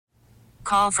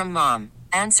call from mom.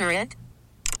 Answer it.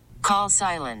 Call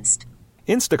silenced.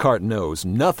 Instacart knows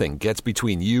nothing gets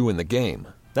between you and the game.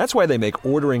 That's why they make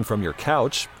ordering from your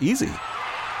couch easy.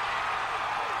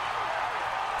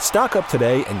 Stock up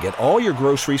today and get all your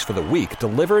groceries for the week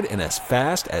delivered in as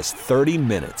fast as 30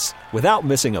 minutes without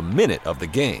missing a minute of the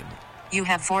game. You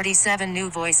have 47 new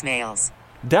voicemails.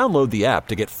 Download the app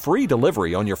to get free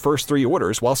delivery on your first 3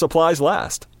 orders while supplies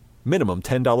last. Minimum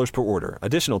 $10 per order.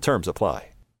 Additional terms apply.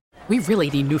 We really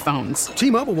need new phones.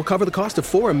 T-Mobile will cover the cost of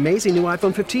 4 amazing new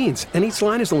iPhone 15s, and each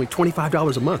line is only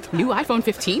 $25 a month. New iPhone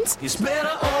 15s? It's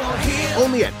better over here.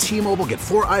 Only at T-Mobile, get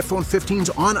 4 iPhone 15s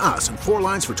on us and 4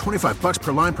 lines for $25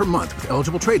 per line per month with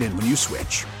eligible trade-in when you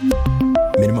switch.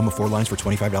 Minimum of 4 lines for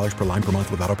 $25 per line per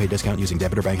month with autopay discount using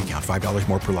debit or bank account. $5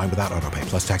 more per line without autopay,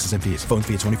 plus taxes and fees. Phone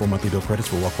fee at 24 monthly bill credits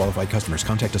for well-qualified customers.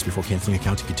 Contact us before canceling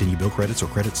account to continue bill credits or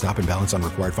credit stop and balance on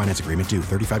required finance agreement due.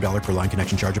 $35 per line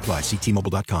connection charge applies. See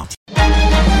T-Mobile.com.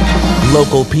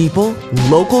 Local people,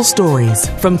 local stories.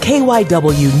 From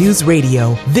KYW News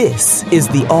Radio, this is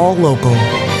the All Local.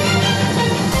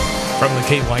 From the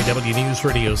KYW News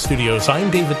Radio studios,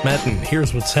 I'm David Metton.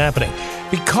 Here's what's happening.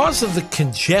 Because of the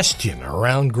congestion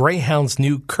around Greyhound's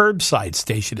new curbside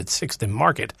station at 6th and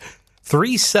Market,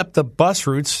 3 SEPTA bus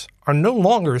routes are no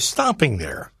longer stopping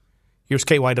there. Here's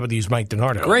KYW's Mike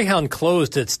DiNardo. Greyhound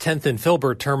closed its 10th and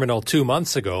Filbert terminal 2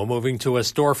 months ago, moving to a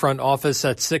storefront office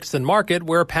at 6th and Market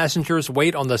where passengers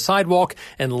wait on the sidewalk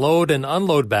and load and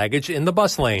unload baggage in the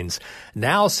bus lanes.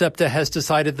 Now SEPTA has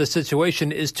decided the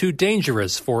situation is too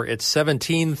dangerous for its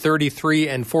 17, 33,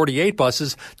 and 48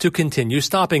 buses to continue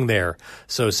stopping there.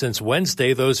 So since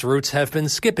Wednesday, those routes have been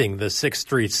skipping the 6th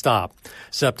Street stop.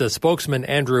 SEPTA spokesman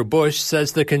Andrew Bush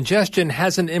says the congestion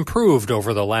hasn't improved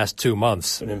over the last 2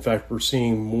 months. And in fact, we're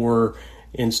seeing more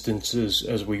instances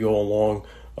as we go along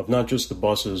of not just the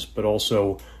buses, but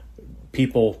also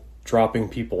people dropping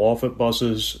people off at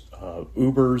buses,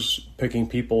 Ubers picking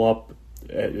people up,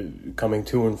 coming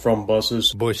to and from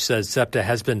buses. Bush says SEPTA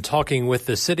has been talking with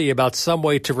the city about some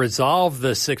way to resolve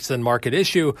the 6th and Market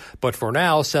issue, but for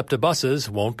now, SEPTA buses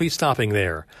won't be stopping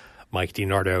there. Mike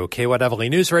DiNardo, KYW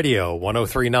News Radio,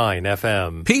 103.9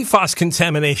 FM. PFAS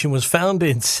contamination was found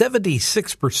in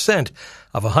 76%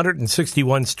 of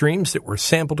 161 streams that were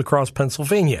sampled across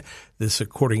Pennsylvania. This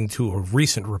according to a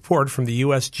recent report from the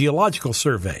U.S. Geological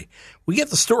Survey. We get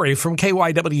the story from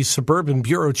KYW's Suburban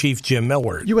Bureau Chief Jim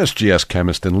Millward. USGS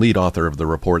chemist and lead author of the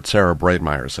report, Sarah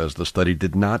Breitmeyer, says the study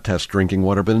did not test drinking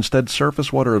water, but instead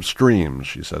surface water of streams.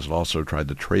 She says it also tried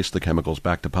to trace the chemicals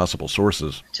back to possible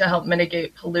sources. To help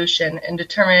mitigate pollution and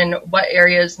determine what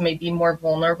areas may be more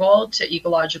vulnerable to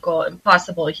ecological and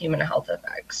possible human health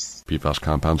effects. PFAS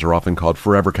compounds are often called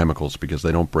forever chemicals because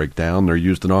they don't break down. They're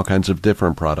used in all kinds of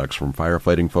different products, from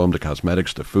firefighting foam to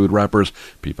cosmetics to food wrappers.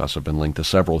 PFAS have been linked to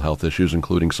several health issues,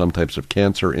 including some types of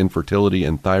cancer, infertility,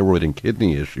 and thyroid and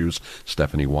kidney issues.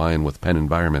 Stephanie Wine with Penn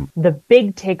Environment. The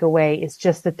big takeaway is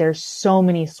just that there's so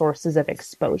many sources of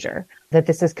exposure, that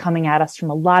this is coming at us from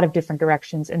a lot of different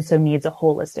directions and so needs a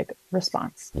holistic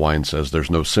response. Wine says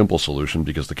there's no simple solution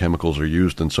because the chemicals are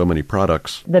used in so many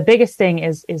products. The biggest thing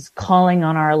is calling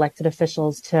on our elected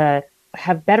officials to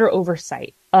have better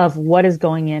oversight of what is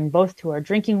going in both to our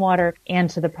drinking water and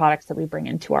to the products that we bring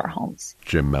into our homes.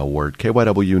 Jim Melward,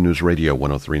 KYW News Radio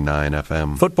 103.9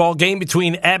 FM. Football game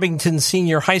between Abington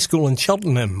Senior High School and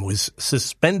Cheltenham was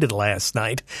suspended last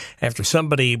night after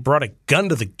somebody brought a gun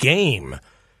to the game.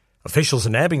 Officials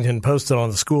in Abington posted on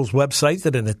the school's website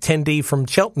that an attendee from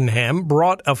Cheltenham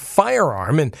brought a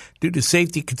firearm, and due to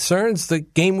safety concerns, the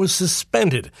game was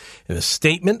suspended. In a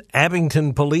statement,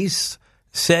 Abington police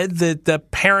said that the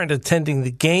parent attending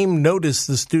the game noticed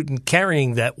the student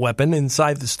carrying that weapon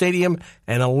inside the stadium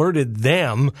and alerted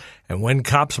them. And when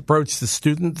cops approached the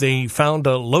student, they found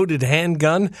a loaded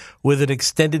handgun with an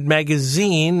extended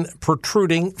magazine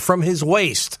protruding from his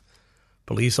waist.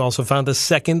 Police also found a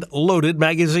second loaded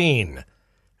magazine.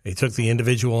 They took the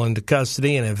individual into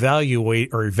custody and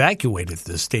evacuated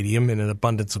the stadium in an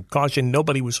abundance of caution.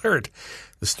 Nobody was hurt.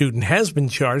 The student has been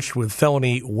charged with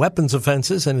felony weapons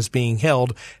offenses and is being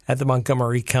held at the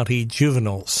Montgomery County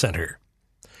Juvenile Center.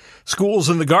 Schools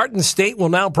in the Garden State will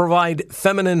now provide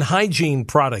feminine hygiene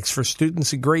products for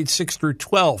students in grades 6 through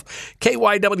 12.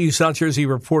 KYW South Jersey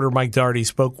reporter Mike Doherty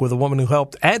spoke with a woman who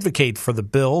helped advocate for the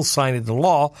bill signed into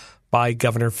law by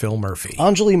Governor Phil Murphy.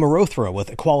 Anjali Marothra with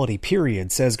Equality Period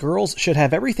says girls should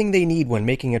have everything they need when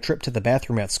making a trip to the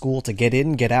bathroom at school to get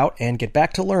in, get out, and get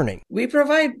back to learning. We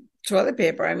provide toilet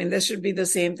paper. I mean, this should be the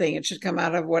same thing. It should come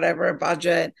out of whatever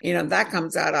budget, that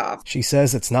comes out of. She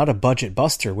says it's not a budget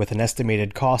buster with an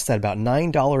estimated cost at about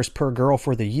 $9 per girl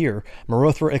for the year.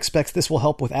 Marothra expects this will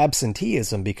help with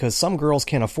absenteeism because some girls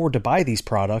can't afford to buy these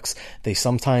products. They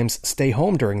sometimes stay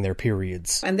home during their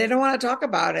periods. And they don't want to talk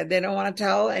about it. They don't want to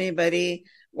tell anybody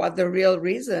what the real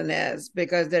reason is,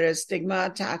 because there is stigma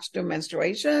attached to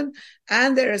menstruation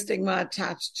and there is stigma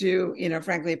attached to,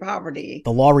 frankly, poverty.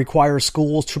 The law requires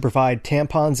schools to provide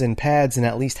tampons and pads in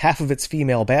at least half of its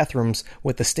female bathrooms,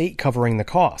 with the state covering the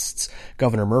costs.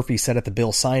 Governor Murphy said at the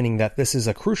bill signing that this is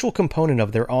a crucial component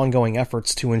of their ongoing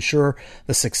efforts to ensure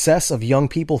the success of young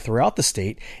people throughout the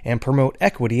state and promote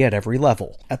equity at every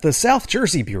level. At the South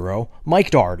Jersey Bureau,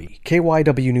 Mike Doherty,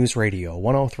 KYW News Radio,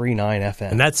 103.9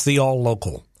 FM. And that's the All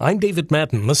Local. I'm David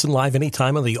Madden. Listen live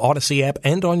anytime on the Odyssey app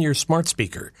and on your smart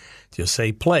speaker. Just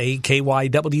say play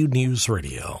KYW News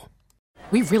Radio.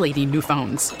 We really need new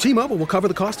phones. T-Mobile will cover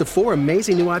the cost of 4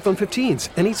 amazing new iPhone 15s,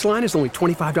 and each line is only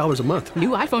 $25 a month. New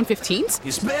iPhone 15s?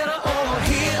 It's better over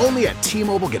here. Only at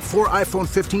T-Mobile, get 4 iPhone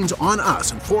 15s on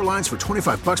us and 4 lines for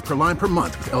 $25 per line per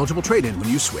month with eligible trade-in when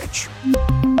you switch.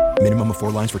 Minimum of 4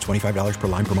 lines for $25 per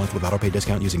line per month with autopay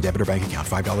discount using debit or bank account.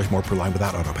 $5 more per line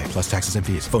without autopay, plus taxes and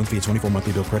fees. Phone fee at 24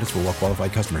 monthly bill credits for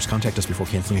well-qualified customers. Contact us before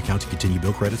canceling account to continue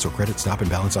bill credits or credit stop and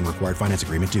balance on required finance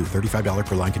agreement due. $35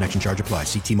 per line connection charge applies.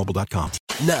 See T-Mobile.com.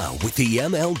 Now, with the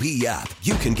MLB app,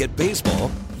 you can get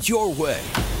baseball your way.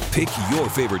 Pick your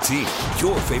favorite team,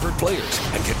 your favorite players,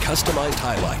 and get customized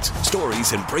highlights,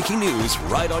 stories, and breaking news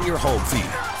right on your home feed.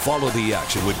 Follow the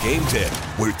action with Game Day,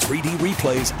 where 3D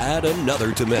replays add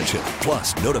another dimension.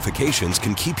 Plus, notifications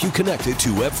can keep you connected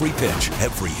to every pitch,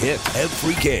 every hit,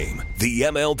 every game. The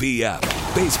MLB app.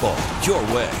 Baseball your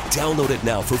way. Download it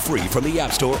now for free from the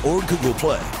App Store or Google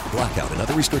Play. Blackout and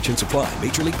other restrictions apply.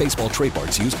 Major League Baseball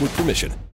trademarks used with permission.